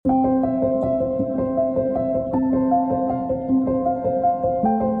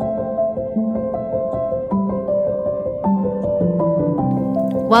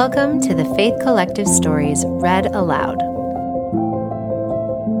Welcome to the Faith Collective Stories Read Aloud.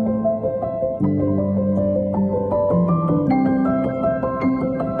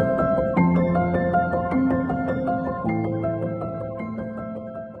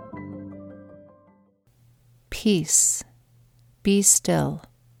 Peace, Be Still.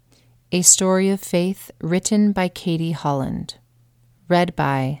 A Story of Faith written by Kati, Holland. Read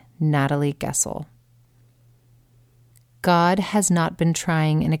by Natalie Gessel. God has not been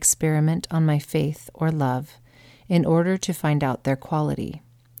trying an experiment on my faith or love in order to find out their quality.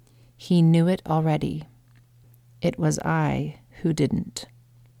 He knew it already. It was I who didn't.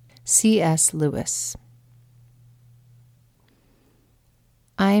 C.S. Lewis.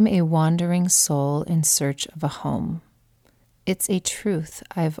 I'm a wandering soul in search of a home. It's a truth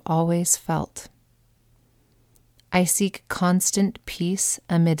I've always felt. I seek constant peace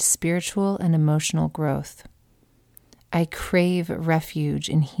amid spiritual and emotional growth. I crave refuge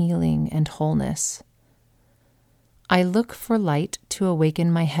in healing and wholeness. I look for light to awaken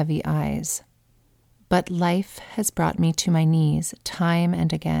my heavy eyes, but life has brought me to my knees time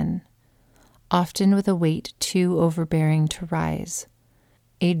and again, often with a weight too overbearing to rise,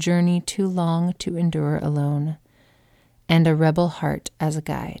 a journey too long to endure alone, and a rebel heart as a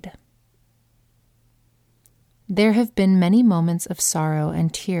guide. There have been many moments of sorrow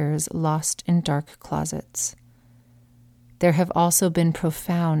and tears lost in dark closets. There have also been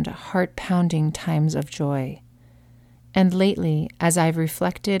profound, heart-pounding times of joy. And lately, as I've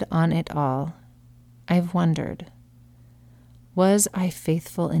reflected on it all, I've wondered, was I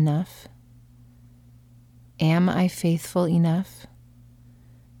faithful enough? Am I faithful enough?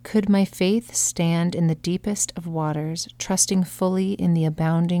 Could my faith stand in the deepest of waters, trusting fully in the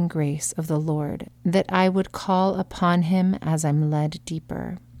abounding grace of the Lord, that I would call upon Him as I'm led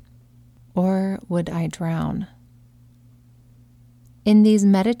deeper? Or would I drown? In these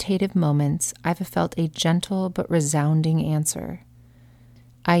meditative moments, I've felt a gentle but resounding answer.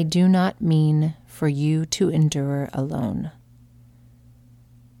 I do not mean for you to endure alone.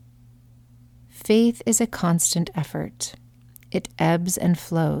 Faith is a constant effort. It ebbs and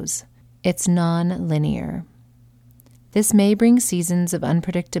flows. It's non-linear. This may bring seasons of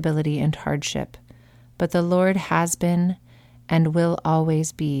unpredictability and hardship, but the Lord has been and will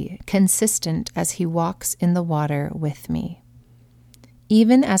always be consistent as He walks in the water with me.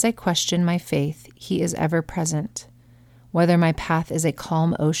 Even as I question my faith, He is ever present, whether my path is a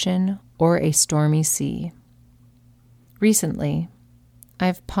calm ocean or a stormy sea. Recently,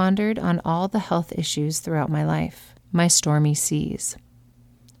 I've pondered on all the health issues throughout my life, my stormy seas.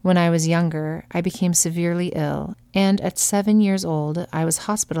 When I was younger, I became severely ill, and at 7 years old, I was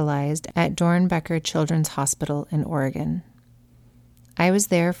hospitalized at Dornbecker Children's Hospital in Oregon. I was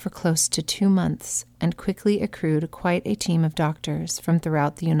there for close to 2 months and quickly accrued quite a team of doctors from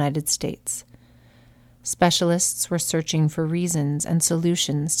throughout the United States. Specialists were searching for reasons and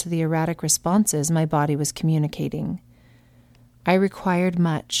solutions to the erratic responses my body was communicating. I required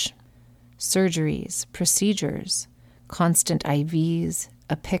much: surgeries, procedures, constant IVs,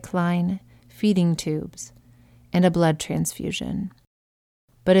 a PICC line, feeding tubes, and a blood transfusion.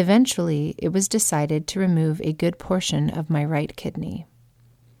 But eventually it was decided to remove a good portion of my right kidney.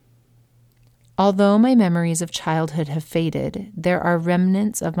 Although my memories of childhood have faded, there are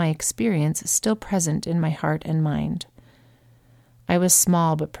remnants of my experience still present in my heart and mind. I was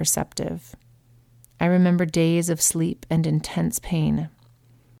small but perceptive. I remember days of sleep and intense pain.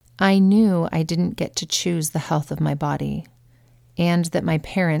 I knew I didn't get to choose the health of my body, and that my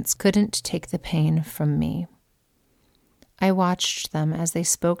parents couldn't take the pain from me. I watched them as they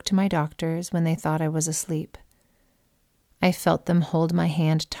spoke to my doctors when they thought I was asleep. I felt them hold my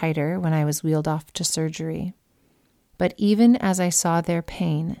hand tighter when I was wheeled off to surgery. But even as I saw their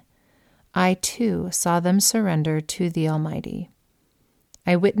pain, I too saw them surrender to the Almighty.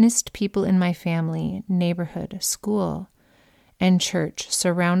 I witnessed people in my family, neighborhood, school, and church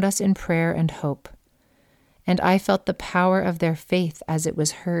surround us in prayer and hope, and I felt the power of their faith as it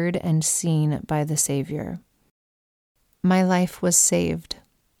was heard and seen by the Savior. My life was saved.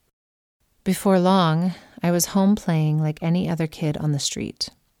 Before long, I was home playing like any other kid on the street.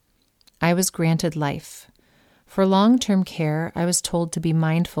 I was granted life. For long-term care, I was told to be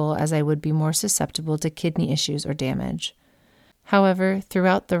mindful as I would be more susceptible to kidney issues or damage. However,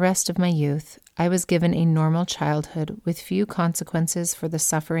 throughout the rest of my youth, I was given a normal childhood with few consequences for the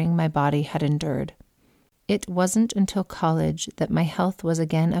suffering my body had endured. It wasn't until college that my health was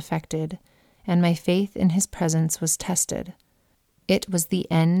again affected and my faith in His presence was tested. It was the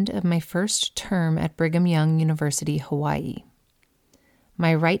end of my first term at Brigham Young University, Hawaii.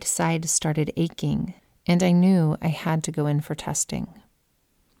 My right side started aching, and I knew I had to go in for testing.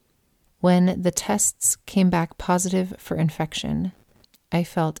 When the tests came back positive for infection, I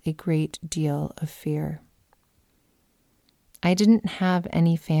felt a great deal of fear. I didn't have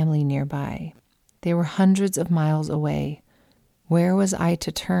any family nearby. They were hundreds of miles away. Where was I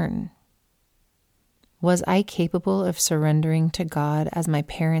to turn? Was I capable of surrendering to God as my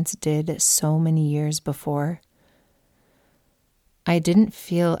parents did so many years before? I didn't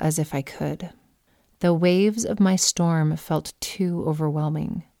feel as if I could. The waves of my storm felt too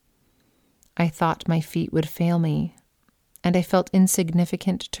overwhelming. I thought my feet would fail me, and I felt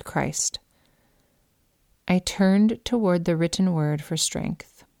insignificant to Christ. I turned toward the written word for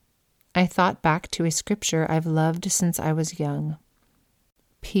strength. I thought back to a scripture I've loved since I was young.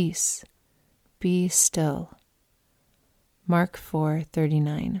 Peace, be still. Mark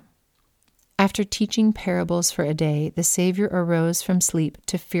 4:39. After teaching parables for a day, the Savior arose from sleep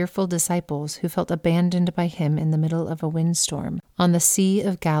to fearful disciples who felt abandoned by him in the middle of a windstorm on the Sea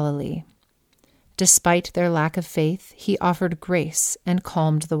of Galilee. Despite their lack of faith, he offered grace and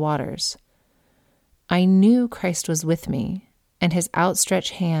calmed the waters. I knew Christ was with me, and his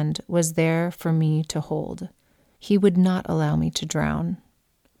outstretched hand was there for me to hold. He would not allow me to drown.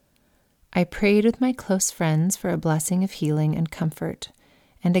 I prayed with my close friends for a blessing of healing and comfort,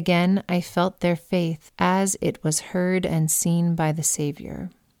 and again I felt their faith as it was heard and seen by the Savior.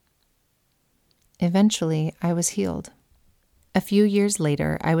 Eventually, I was healed. A few years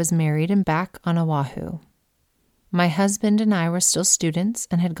later, I was married and back on Oahu. My husband and I were still students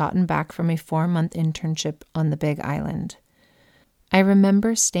and had gotten back from a 4-month internship on the Big Island. I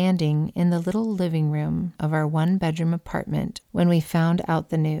remember standing in the little living room of our 1-bedroom apartment when we found out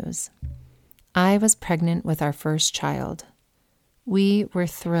the news. I was pregnant with our first child. We were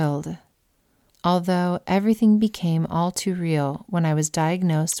thrilled, although everything became all too real when I was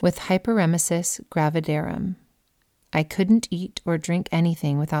diagnosed with hyperemesis gravidarum. I couldn't eat or drink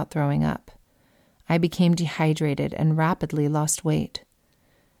anything without throwing up. I became dehydrated and rapidly lost weight.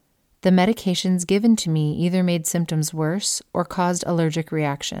 The medications given to me either made symptoms worse or caused allergic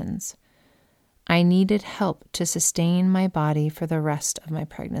reactions. I needed help to sustain my body for the rest of my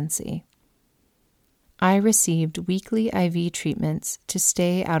pregnancy. I received weekly IV treatments to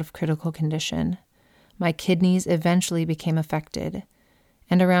stay out of critical condition. My kidneys eventually became affected,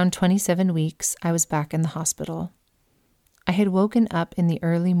 and around 27 weeks, I was back in the hospital. I had woken up in the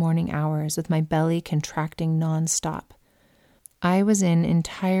early morning hours with my belly contracting nonstop. I was in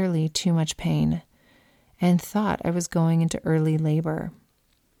entirely too much pain and thought I was going into early labor.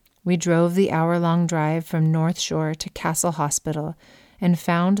 We drove the hour-long drive from North Shore to Castle Hospital and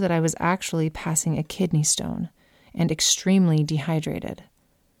found that I was actually passing a kidney stone and extremely dehydrated.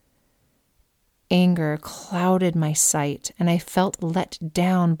 Anger clouded my sight, and I felt let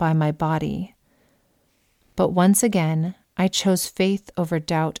down by my body. But once again, I chose faith over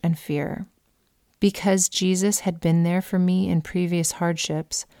doubt and fear. Because Jesus had been there for me in previous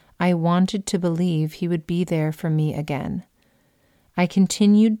hardships, I wanted to believe he would be there for me again. I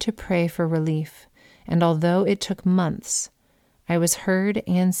continued to pray for relief, and although it took months, I was heard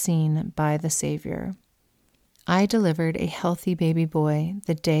and seen by the Savior. I delivered a healthy baby boy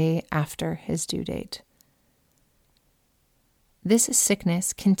the day after his due date. This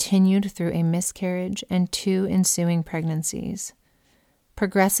sickness continued through a miscarriage and 2 ensuing pregnancies.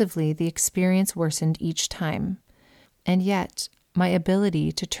 Progressively, the experience worsened each time, and yet my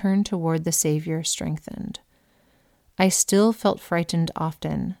ability to turn toward the Savior strengthened. I still felt frightened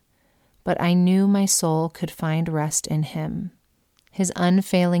often, but I knew my soul could find rest in him. His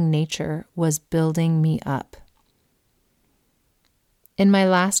unfailing nature was building me up. In my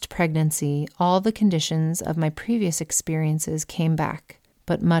last pregnancy, all the conditions of my previous experiences came back,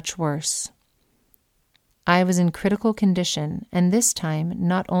 but much worse. I was in critical condition, and this time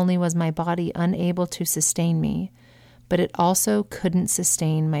not only was my body unable to sustain me, but it also couldn't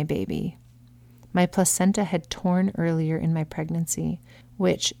sustain my baby. My placenta had torn earlier in my pregnancy,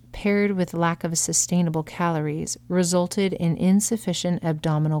 which, paired with lack of sustainable calories, resulted in insufficient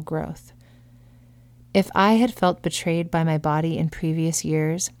abdominal growth. If I had felt betrayed by my body in previous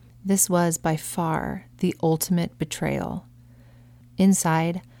years, this was by far the ultimate betrayal.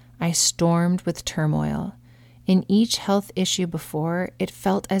 Inside, I stormed with turmoil. In each health issue before, it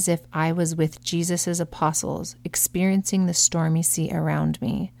felt as if I was with Jesus' apostles, experiencing the stormy sea around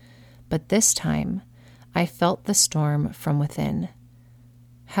me. But this time, I felt the storm from within.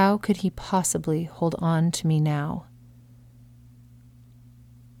 How could he possibly hold on to me now?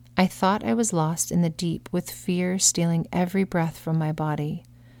 I thought I was lost in the deep with fear stealing every breath from my body.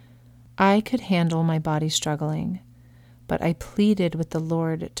 I could handle my body struggling, but I pleaded with the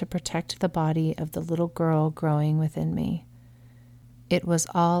Lord to protect the body of the little girl growing within me. It was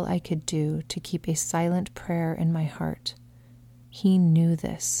all I could do to keep a silent prayer in my heart. He knew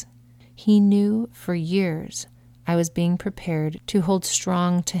this. He knew for years I was being prepared to hold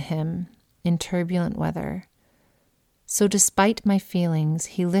strong to him in turbulent weather. So despite my feelings,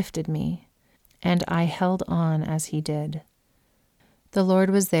 he lifted me, and I held on as he did. The Lord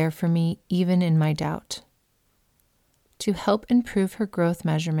was there for me even in my doubt. To help improve her growth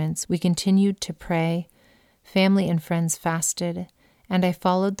measurements, we continued to pray, family and friends fasted, and I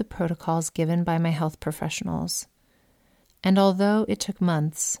followed the protocols given by my health professionals. And although it took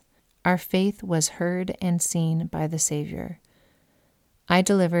months, our faith was heard and seen by the Savior. I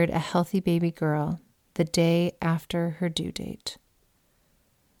delivered a healthy baby girl the day after her due date.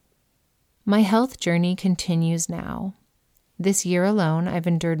 My health journey continues now. This year alone, I've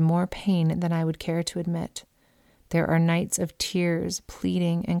endured more pain than I would care to admit. There are nights of tears,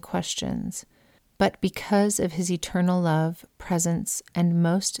 pleading, and questions. But because of his eternal love, presence, and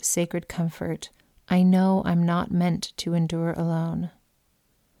most sacred comfort, I know I'm not meant to endure alone.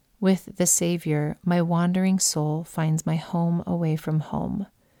 With the Savior, my wandering soul finds my home away from home.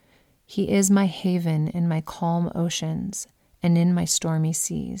 He is my haven in my calm oceans and in my stormy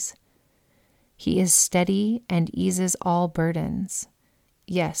seas. He is steady and eases all burdens.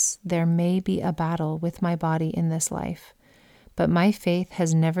 Yes, there may be a battle with my body in this life, but my faith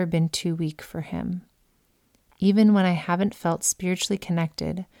has never been too weak for him. Even when I haven't felt spiritually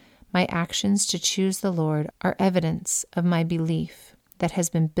connected, my actions to choose the Lord are evidence of my belief that has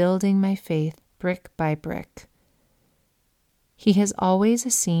been building my faith brick by brick. He has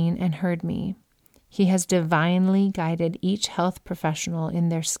always seen and heard me. He has divinely guided each health professional in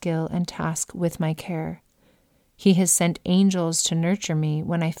their skill and task with my care. He has sent angels to nurture me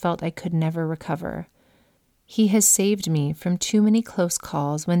when I felt I could never recover. He has saved me from too many close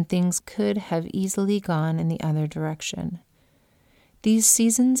calls when things could have easily gone in the other direction. These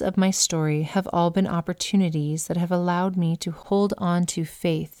seasons of my story have all been opportunities that have allowed me to hold on to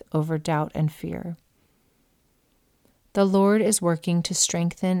faith over doubt and fear. The Lord is working to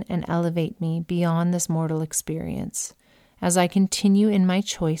strengthen and elevate me beyond this mortal experience. As I continue in my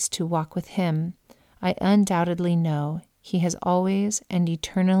choice to walk with him, I undoubtedly know he has always and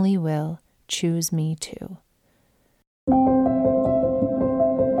eternally will choose me too.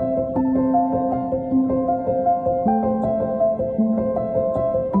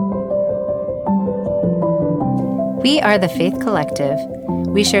 We are the Faith Collective.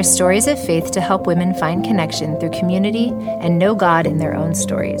 We share stories of faith to help women find connection through community and know God in their own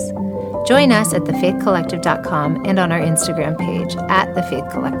stories. Join us at thefaithcollective.com and on our Instagram page,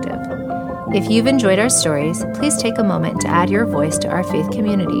 @thefaithcollective. If you've enjoyed our stories, please take a moment to add your voice to our faith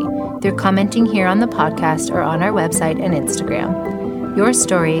community through commenting here on the podcast or on our website and Instagram. Your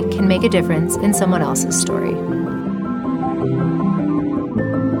story can make a difference in someone else's story.